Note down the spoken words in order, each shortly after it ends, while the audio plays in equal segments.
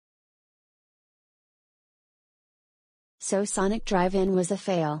So Sonic Drive-In was a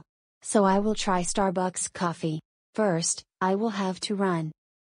fail. So I will try Starbucks coffee. First, I will have to run.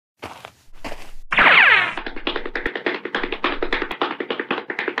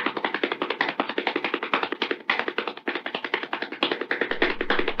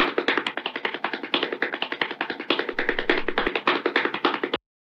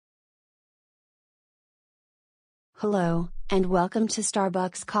 Hello, and welcome to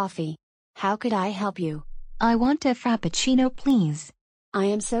Starbucks Coffee. How could I help you? I want a frappuccino, please. I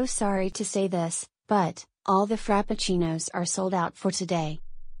am so sorry to say this, but all the frappuccinos are sold out for today.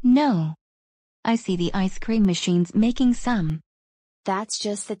 No. I see the ice cream machines making some. That's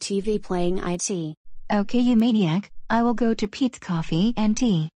just the TV playing IT. Okay, you maniac, I will go to Pete's Coffee and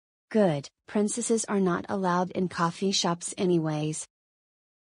Tea. Good, princesses are not allowed in coffee shops anyways.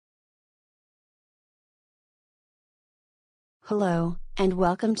 Hello, and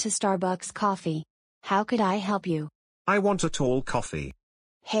welcome to Starbucks Coffee. How could I help you? I want a tall coffee.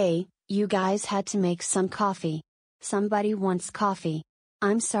 Hey, you guys had to make some coffee. Somebody wants coffee.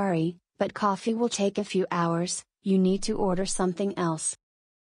 I'm sorry, but coffee will take a few hours, you need to order something else.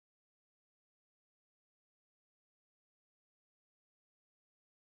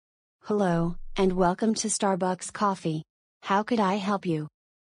 Hello, and welcome to Starbucks Coffee. How could I help you?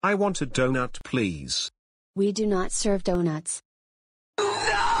 I want a donut, please. We do not serve donuts.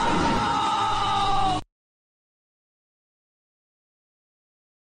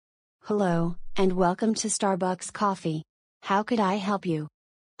 Hello, and welcome to Starbucks Coffee. How could I help you?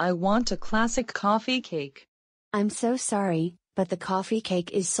 I want a classic coffee cake. I'm so sorry, but the coffee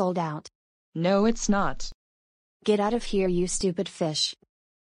cake is sold out. No, it's not. Get out of here, you stupid fish.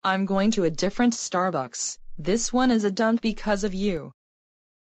 I'm going to a different Starbucks. This one is a dump because of you.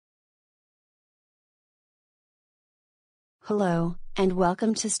 Hello, and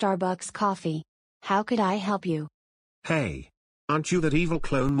welcome to Starbucks Coffee. How could I help you? Hey, aren't you that evil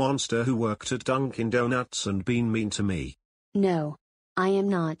clone monster who worked at Dunkin' Donuts and been mean to me? No, I am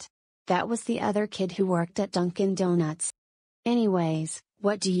not. That was the other kid who worked at Dunkin' Donuts. Anyways,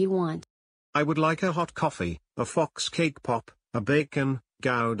 what do you want? I would like a hot coffee, a fox cake pop, a bacon,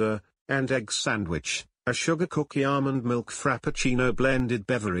 gouda, and egg sandwich, a sugar cookie almond milk frappuccino blended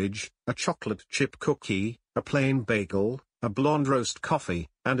beverage, a chocolate chip cookie, a plain bagel, a blonde roast coffee,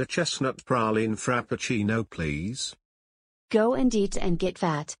 and a chestnut praline frappuccino, please. Go and eat and get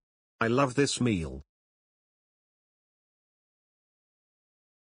fat. I love this meal.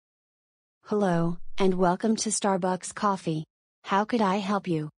 Hello, and welcome to Starbucks Coffee. How could I help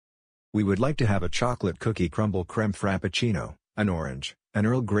you? We would like to have a chocolate cookie crumble creme frappuccino, an orange, an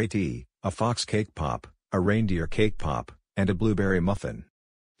Earl Grey tea, a fox cake pop, a reindeer cake pop, and a blueberry muffin.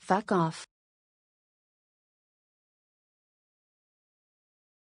 Fuck off.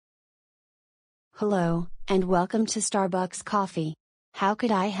 Hello, and welcome to Starbucks Coffee. How could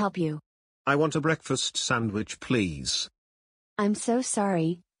I help you? I want a breakfast sandwich, please. I'm so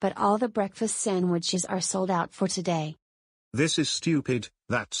sorry, but all the breakfast sandwiches are sold out for today. This is stupid,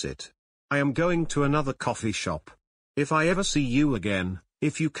 that's it. I am going to another coffee shop. If I ever see you again,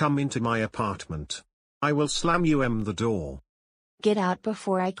 if you come into my apartment, I will slam you the door. Get out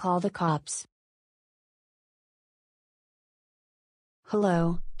before I call the cops.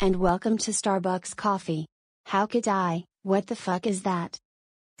 Hello, and welcome to Starbucks Coffee. How could I? What the fuck is that?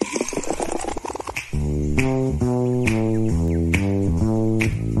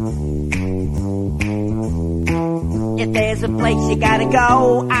 If there's a place you gotta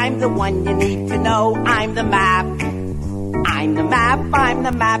go, I'm the one you need to know. I'm the map. I'm the map, I'm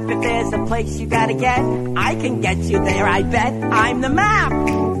the map. If there's a place you gotta get, I can get you there, I bet. I'm the map.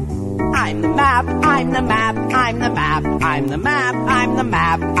 I'm the map, I'm the map, I'm the map, I'm the map, I'm the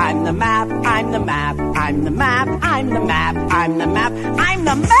map, I'm the map, I'm the map, I'm the map, I'm the map, I'm the map, I'm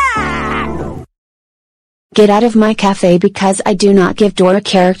the map! Get out of my cafe because I do not give Dora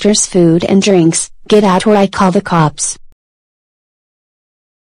characters food and drinks. Get out or I call the cops.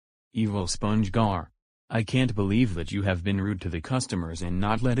 Evil SpongeGar. I can't believe that you have been rude to the customers and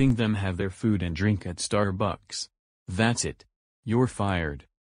not letting them have their food and drink at Starbucks. That's it. You're fired.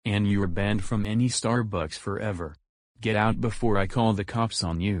 And you're banned from any Starbucks forever. Get out before I call the cops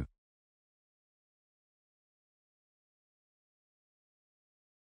on you.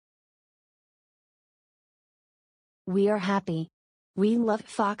 We are happy. We love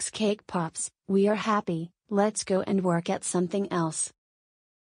Fox Cake Pops. We are happy. Let's go and work at something else.